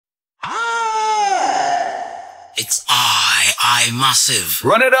It's AIMASSIVE.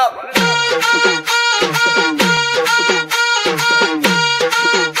 Run it up.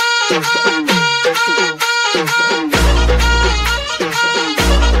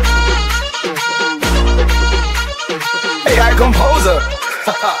 AI composer.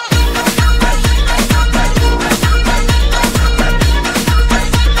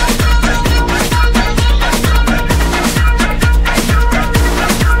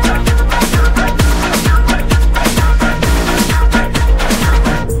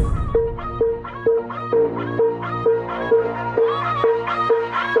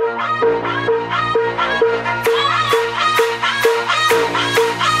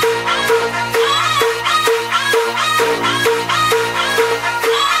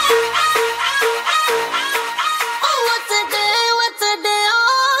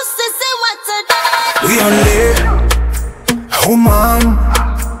 We are lit, oh man,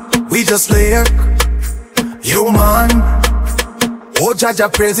 we just lit, yo man. Oh Jaja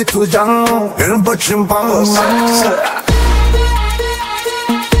praise it to Jang, and but chimpang.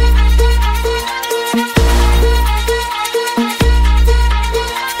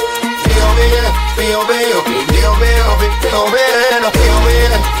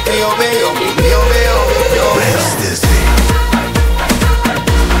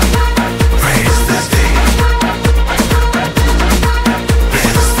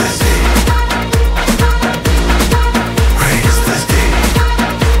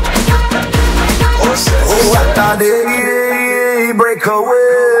 Day, break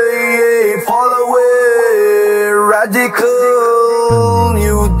away, fall away, radical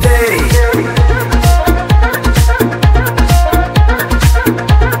new day.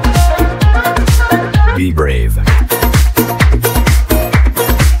 Be brave.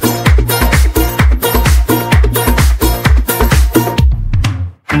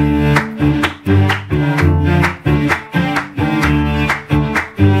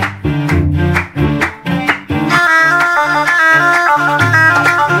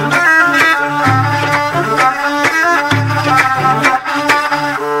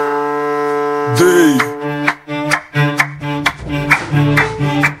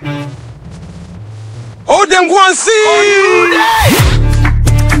 Oh, them go and see.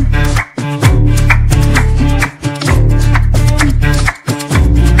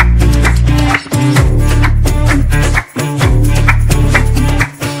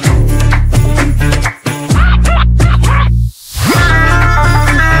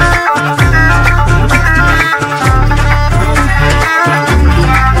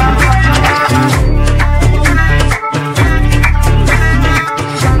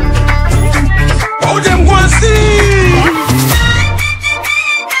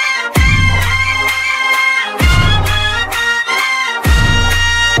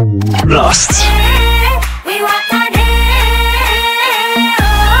 Lost.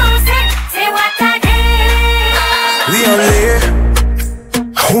 We are lit,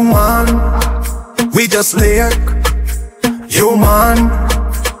 oh man, we just lit, yo man.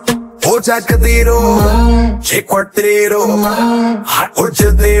 Oh Jacadero, che quartero, oh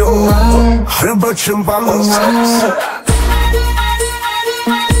Jadeo, harba chimpang.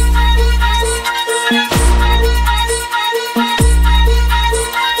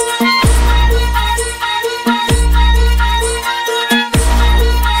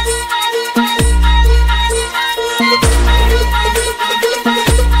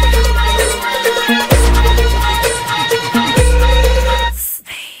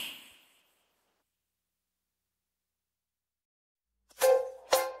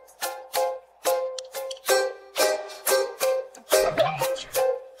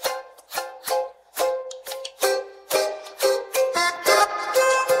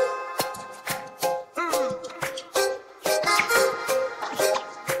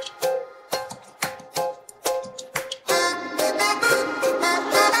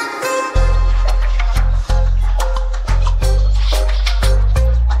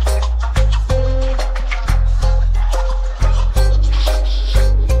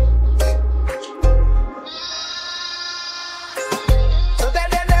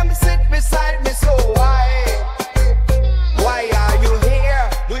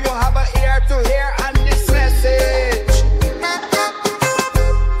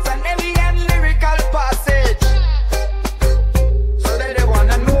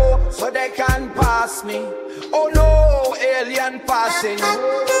 Oh no, alien passing.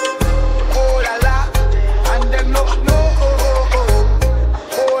 Oh la la, and them no.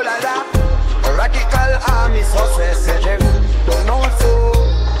 Oh la la, radical army success them don't know so.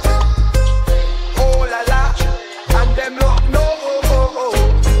 Oh la la, and them no.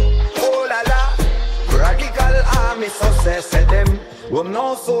 Oh la la, radical army. say them. Well,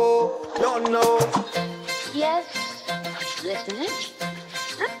 no, so, don't know. Yes, listening.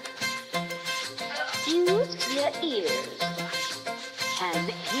 Use your ears and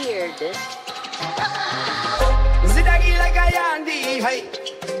hear this. Zidagi like a yandi, hey.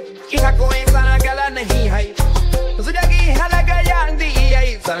 Ihako insana gala nahi, hey. Zidagi halaga yandi,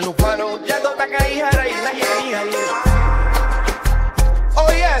 hey. Sanu pano, jado takai harai, nahi, hey.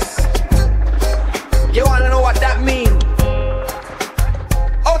 Oh, yes. You wanna know what that means?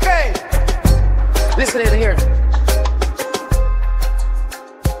 Okay. Listen in here.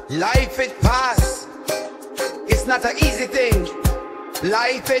 Life it pass. It's not an easy thing.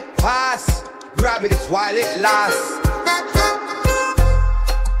 Life it pass. Grab it while it lasts.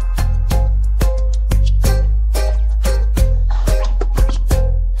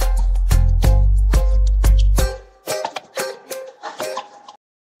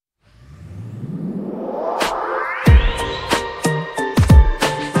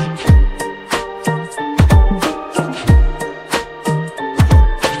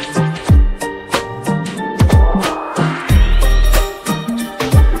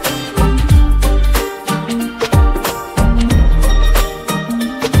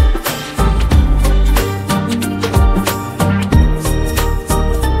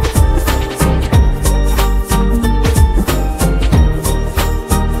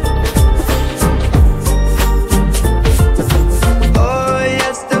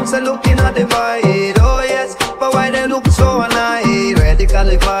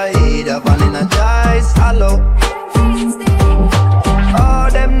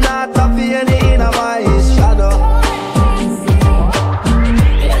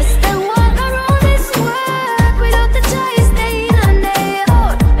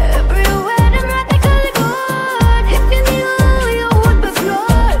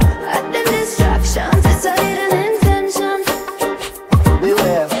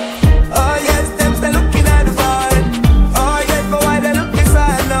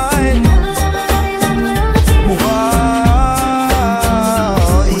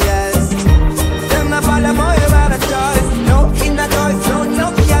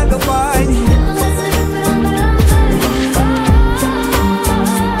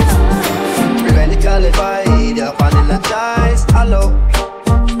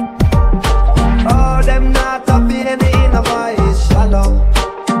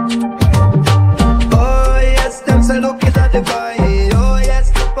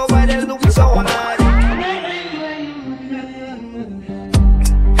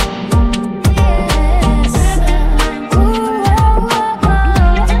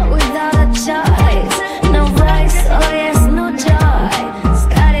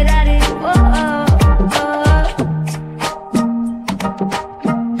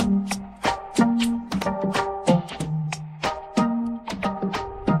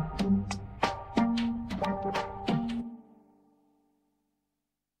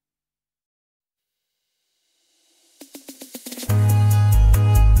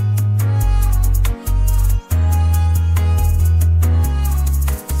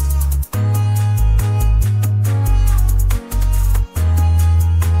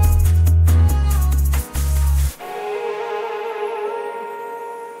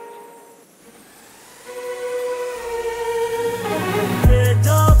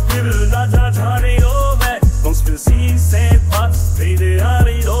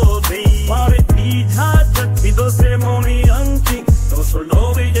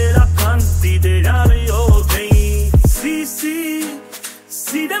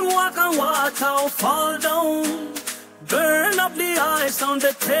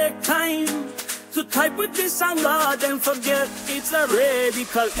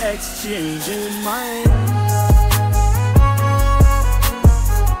 Exchange in mind.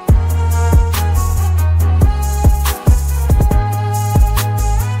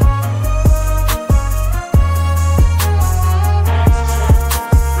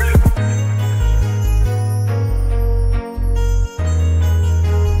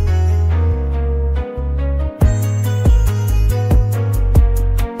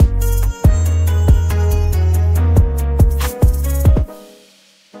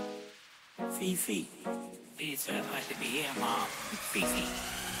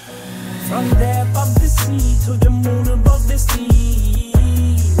 From there above the sea to the moon above the sea,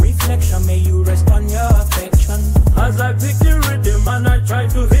 reflection, may you rest on your affection. As I pick the rhythm and I try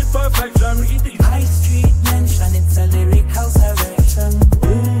to hit perfection, read the high street mention, it's a lyrical direction.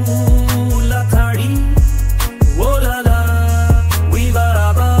 Ooh, la tari, oh la la, we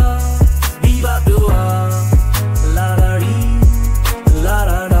ba ba, viva dua, la la ri, la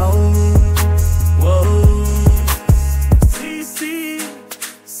la la, whoa.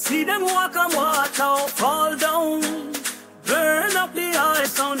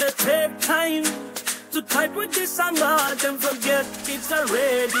 this or not, them forget it's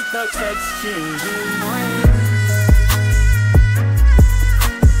already touch exchanging.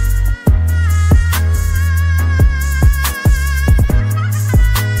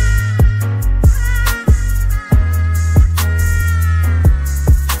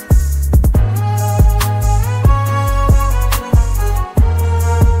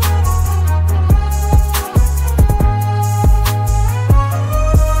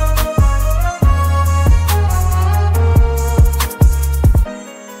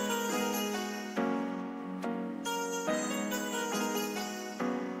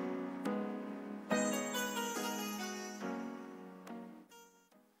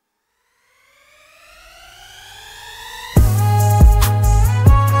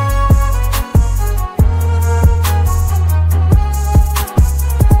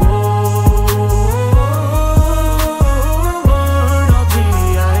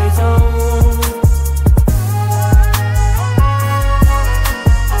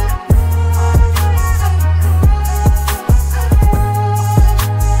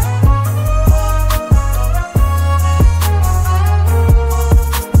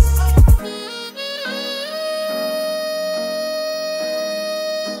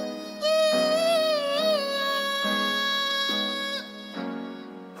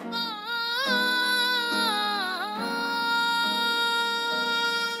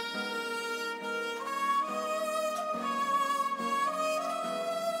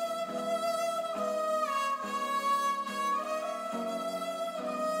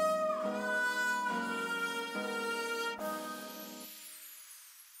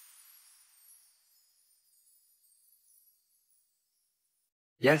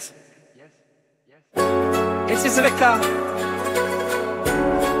 Yes. It's just Victor.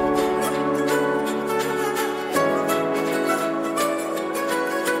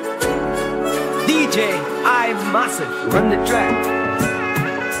 DJ AIMASSIVE, run the track.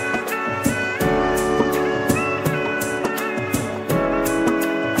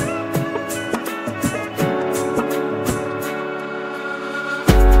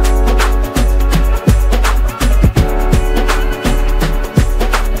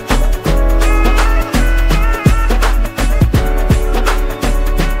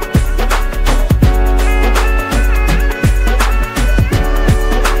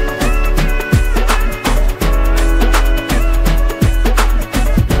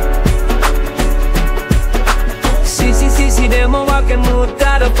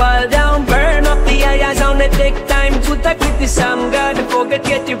 Fall down, burn up the AI sound. They take time to type with the sound. Gotta forget,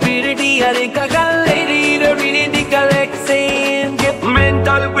 get your pretty. I think I got lady, the really the collection. Get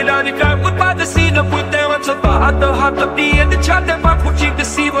mental without the crowd. What about the scene of put them on so far? The heart of the end, the chat them up, put you to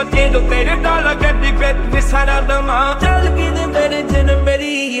see what they do. Better dollar, get the bet, this hand of the mouth. Tell the kid them better than a ready,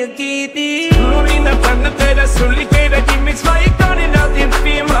 you get it. Moving up on the better, slowly get a team. It's like turning out in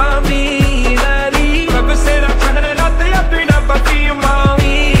fame, mommy. Never said I'm trying to not the up in up a fame, mommy.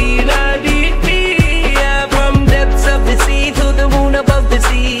 From depths of the sea to the moon above the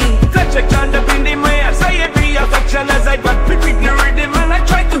sea. Touch a hand up in the mass. I agree affection as I got with the rhythm and I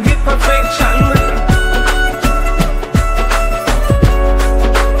try to hit perfection.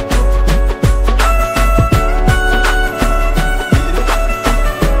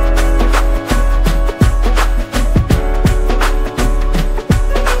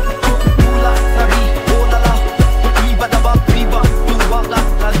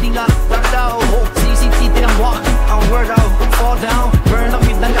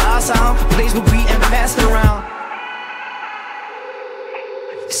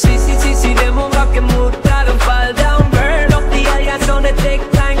 See them all rock and move, gotta fall down. Burn up the AI sound, it take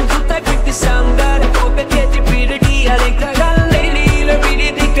time to type with the sound. Gotta forget, get your pretty. I think I got lady, the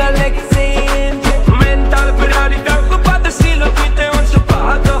really the collection. Mental without it, talk about the seal of it. They want to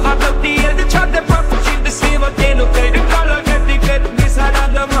part the heart of the end. The chat, they pop, she's the same, but they don't play the color, get the get this out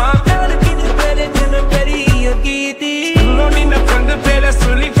of the mouth. Tell the kid is better than a ready, you get it. No need to from the better,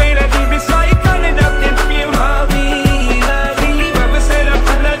 slowly fade, I think it's like calling up in film, mommy.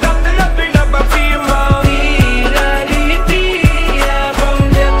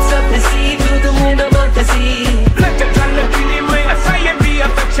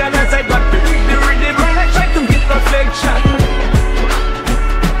 As I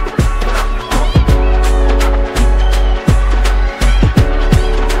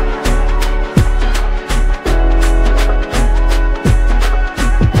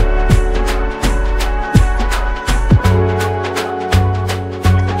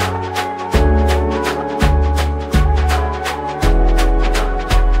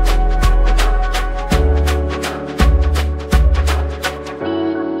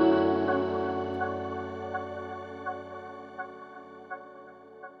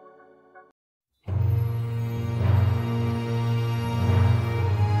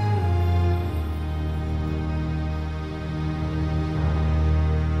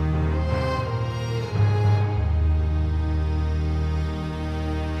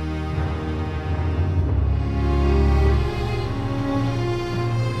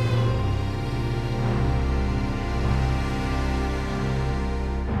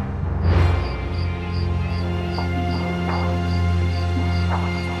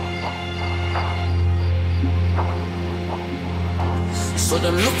So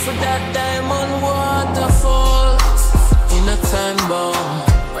them look for that diamond waterfall in a time bomb.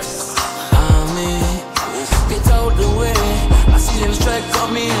 Get out the way. I see them strike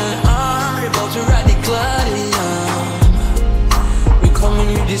coming and about to radical. We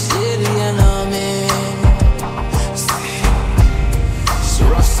coming with this alien army. So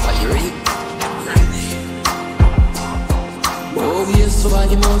Rasta, you ready? Oh yes, so I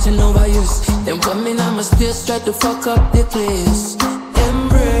the mountain overuse. Them coming on my space, try to fuck up the place.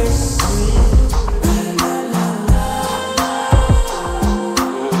 Embrace.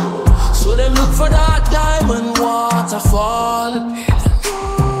 So them look for that diamond waterfall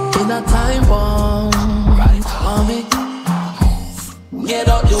in a time bomb. Army, get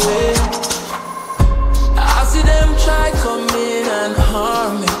out the way. I see them try come in and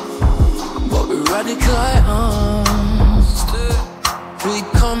harm me, but we radical arms. We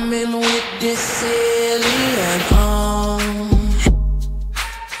coming with this alien arm.